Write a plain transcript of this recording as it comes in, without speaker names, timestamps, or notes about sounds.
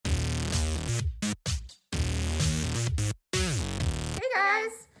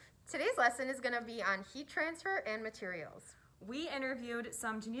Today's lesson is going to be on heat transfer and materials. We interviewed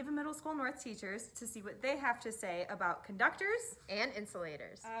some Geneva Middle School North teachers to see what they have to say about conductors and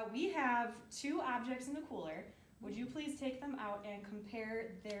insulators. We have two objects in the cooler. Would you please take them out and compare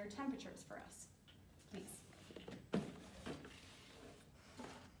their temperatures for us, please?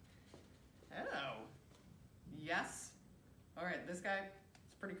 Oh, yes. All right, this guy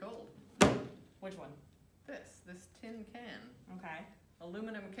is pretty cold. Which one? This tin can, Okay.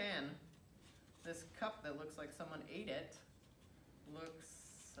 aluminum can. This cup that looks like someone ate it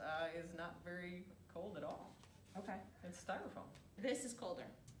is not very cold at all. Okay. It's styrofoam. This is colder.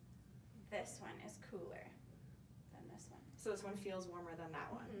 This one is cooler than this one. So this one feels warmer than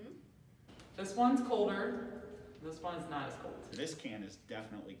that one. Mm-hmm. This one's colder. This one's not as cold. This can is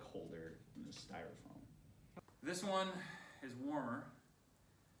definitely colder than the styrofoam. This one is warmer.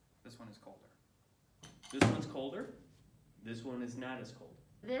 This one is colder. This one's colder. This one is not as cold.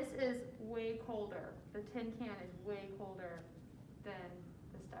 This is way colder. The tin can is way colder than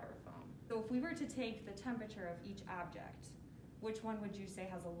the styrofoam. So if we were to take the temperature of each object, which one would you say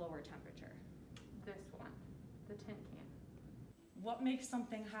has a lower temperature? This one, the tin can. What makes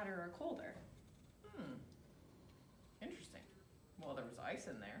something hotter or colder? Interesting. Well, there was ice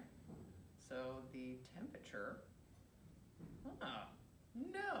in there, so the temperature,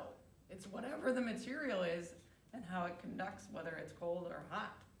 no. It's whatever the material is and how it conducts, whether it's cold or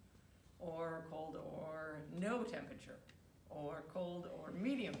hot, or cold or no temperature, or cold or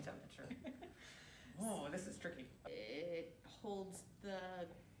medium temperature. Oh, this is tricky. It holds the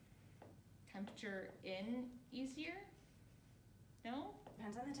temperature in easier? No?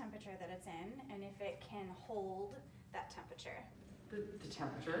 Depends on the temperature that it's in and if it can hold that temperature. The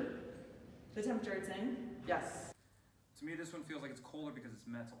temperature? The temperature it's in? Yes. To me, this one feels like it's colder because it's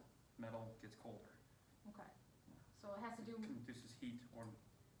metal. Metal gets colder. Okay. So it has to do. Produces heat, or,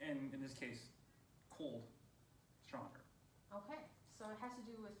 and in this case, cold, stronger. Okay. So it has to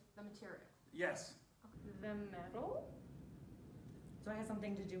do with the material. Yes. Okay. The metal? So it has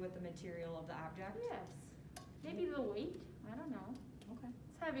something to do with the material of the object? Yes. Maybe the weight. I don't know. Okay.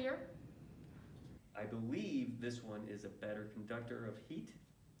 It's heavier. I believe this one is a better conductor of heat.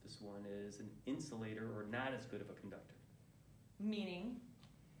 This one is an insulator or not as good of a conductor. Meaning?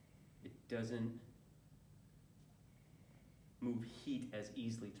 It doesn't move heat as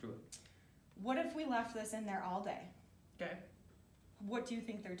easily through it. What if we left this in there all day? Okay. What do you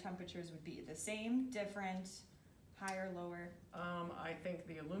think their temperatures would be? The same, different, higher, lower? I think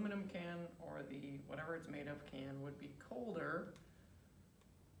the aluminum can or the whatever it's made of can would be colder.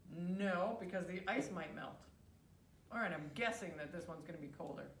 No, because the ice might melt. All right, I'm guessing that this one's going to be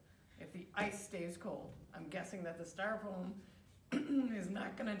colder. If the ice stays cold, I'm guessing that the styrofoam is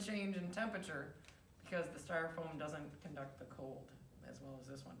not going to change in temperature because the styrofoam doesn't conduct the cold as well as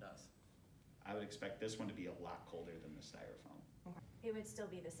this one does. I would expect this one to be a lot colder than the styrofoam. It would still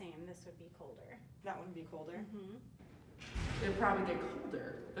be the same. This would be colder. That would be colder. Mm-hmm. It'd probably get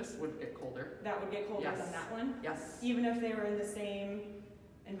colder. This would get colder. That would get colder Yes. than that one? Yes. Even if they were in the same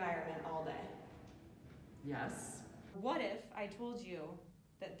environment all day? Yes. What if I told you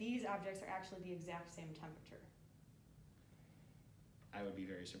that these objects are actually the exact same temperature? I would be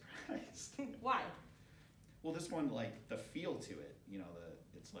very surprised. Why? Well, this one, like, the feel to it, you know,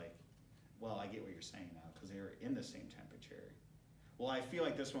 it's like, well, I get what you're saying now, because they're in the same temperature. Well, I feel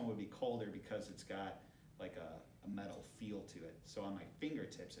like this one would be colder because it's got, like, a metal feel to it. So on my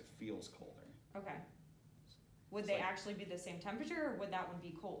fingertips, it feels colder. Okay. Would It's they like- actually be the same temperature, or would that one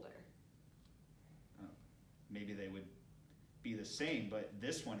be colder? Maybe they would be the same, but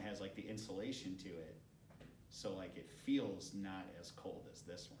this one has, like, the insulation to it. So, like, it feels not as cold as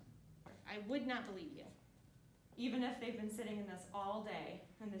this one. I would not believe you. Even if they've been sitting in this all day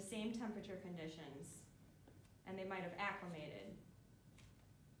in the same temperature conditions and they might have acclimated,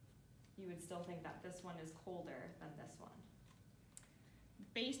 you would still think that this one is colder than this one.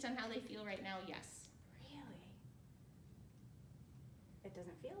 Based on how they feel right now, yes. Really? It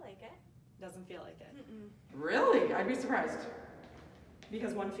doesn't feel like it. Doesn't feel like it. Mm-mm. Really? I'd be surprised.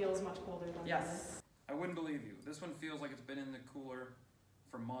 Because one feels much colder than the other. Yes. I wouldn't believe you. This one feels like it's been in the cooler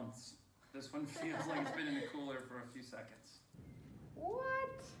for months. This one feels like it's been in the cooler for a few seconds.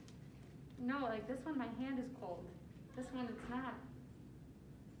 What? No, like this one, my hand is cold. This one, it's not.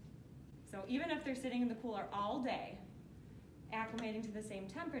 So even if they're sitting in the cooler all day, acclimating to the same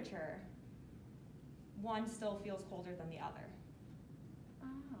temperature, one still feels colder than the other. Oh,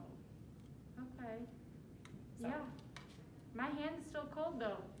 okay. So- Yeah. My hand is still cold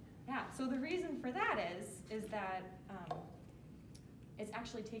though. Yeah, so the reason for that is that it's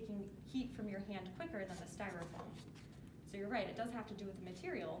actually taking heat from your hand quicker than the styrofoam. So you're right, it does have to do with the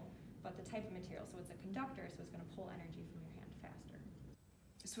material, but the type of material. So it's a conductor, so it's going to pull energy from your hand faster.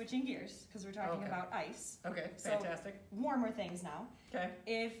 Switching gears, because we're talking Okay. about ice. Okay, So- fantastic. Warmer things now. Okay.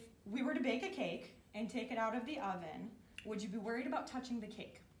 If we were to bake a cake and take it out of the oven, would you be worried about touching the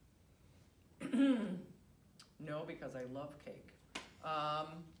cake? No, because I love cake.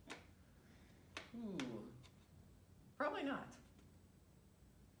 Probably not.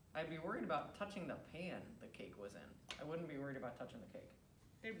 I'd be worried about touching the pan the cake was in. I wouldn't be worried about touching the cake.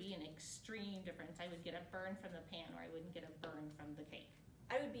 There'd be an extreme difference. I would get a burn from the pan, or I wouldn't get a burn from the cake.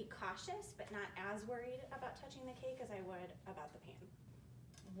 I would be cautious, but not as worried about touching the cake as I would about the pan,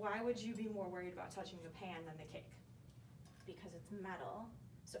 Why would you be more worried about touching the pan than the cake? because it's metal,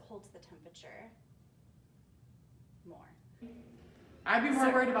 so it holds the temperature more. I'd be more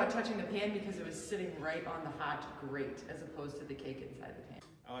worried about touching the pan because it was sitting right on the hot grate as opposed to the cake inside the pan.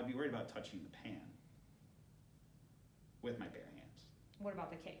 Oh, I'd be worried about touching the pan with my bare hands. What about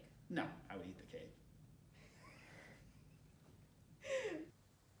the cake? No, I would eat the cake.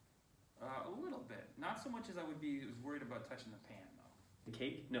 A little bit. Not so much as I would be worried about touching the pan, though. The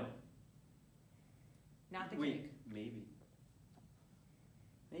cake? No. Not the Wait, cake. maybe.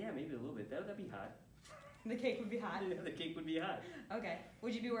 Yeah, maybe a little bit. That'd be hot. The cake would be hot. Yeah, the cake would be hot. Okay.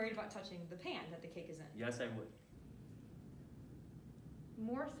 Would you be worried about touching the pan that the cake is in? Yes, I would.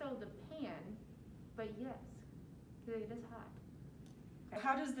 More so the pan, but yes, because it is hot.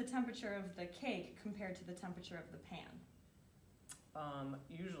 How does the temperature of the cake compare to the temperature of the pan?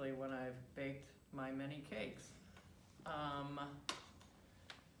 Usually when I've baked my many cakes,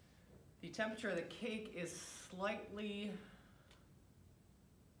 the temperature of the cake is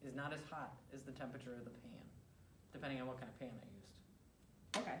not as hot as the temperature of the pan, depending on what kind of pan I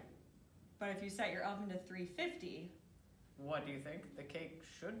used. Okay. But if you set your oven to 350, What do you think? The cake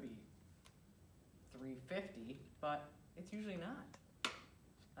should be 350, but it's usually not.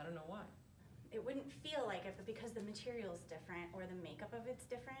 I don't know why. It wouldn't feel like it, but because the material's different or the makeup of it's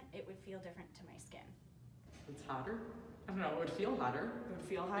different, it would feel different to my skin. It's hotter? I don't know, it would feel hotter. it would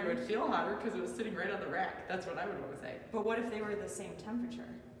feel It hotter. would feel hotter because it was sitting right on the rack. That's what I would want to say. But what if they were the same temperature?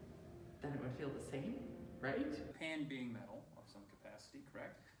 Then it would feel the same, right? The pan being metal of some capacity,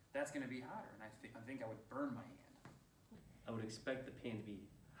 correct? That's going to be hotter, and I think I would burn my hand. I would expect the pan to be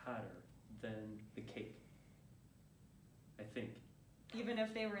hotter than the cake. I think. Even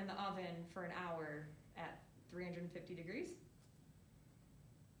if they were in the oven for an hour at 350 degrees?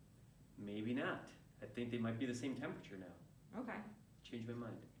 Maybe not. I think they might be the same temperature now. Okay. Change my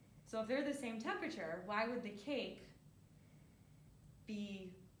mind. So if they're the same temperature, why would the cake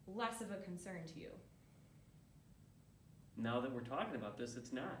be less of a concern to you? Now that we're talking about this,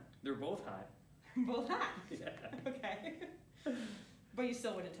 it's not. They're both hot. Both hot. Yeah. Okay. But you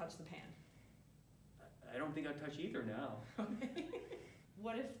still wouldn't touch the pan. I don't think I'd touch either now. Okay.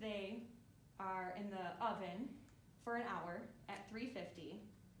 What if they are in the oven for an hour at 350?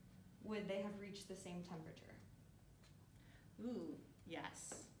 Would they have reached the same temperature? Ooh,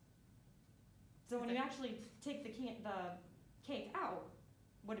 yes. So when you actually take the cake out,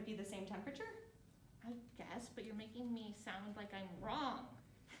 would it be the same temperature? I guess, but you're making me sound like I'm wrong.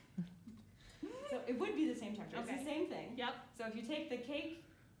 So it would be the same temperature. It's Okay. the same thing. Yep. So if you take the cake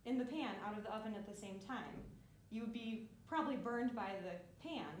in the pan out of the oven at the same time, you would be probably burned by the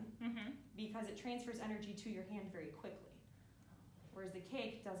pan Mm-hmm. because it transfers energy to your hand very quickly. Whereas the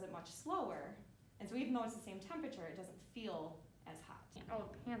cake does it much slower, and so even though it's the same temperature, it doesn't feel as hot. Oh,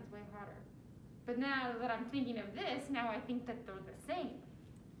 the pan's way hotter. But now that I'm thinking of this, now I think that they're the same.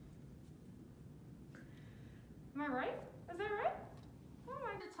 Am I right? Is that right? Well,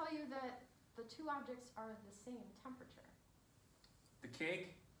 I'm going to tell you that the two objects are the same temperature. The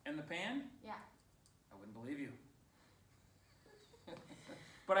cake and the pan? Yeah. I wouldn't believe you.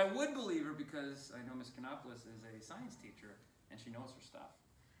 But I would believe her because I know Miss Kanopoulos is a science teacher and she knows her stuff.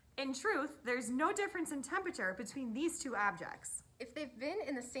 In truth, there's no difference in temperature between these two objects. If they've been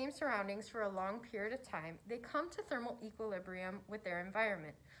in the same surroundings for a long period of time, they come to thermal equilibrium with their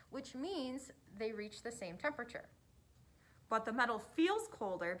environment, which means they reach the same temperature. But the metal feels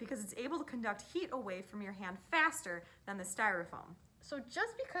colder because it's able to conduct heat away from your hand faster than the styrofoam. So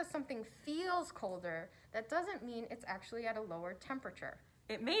just because something feels colder, that doesn't mean it's actually at a lower temperature.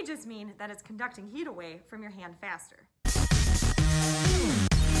 It may just mean that it's conducting heat away from your hand faster.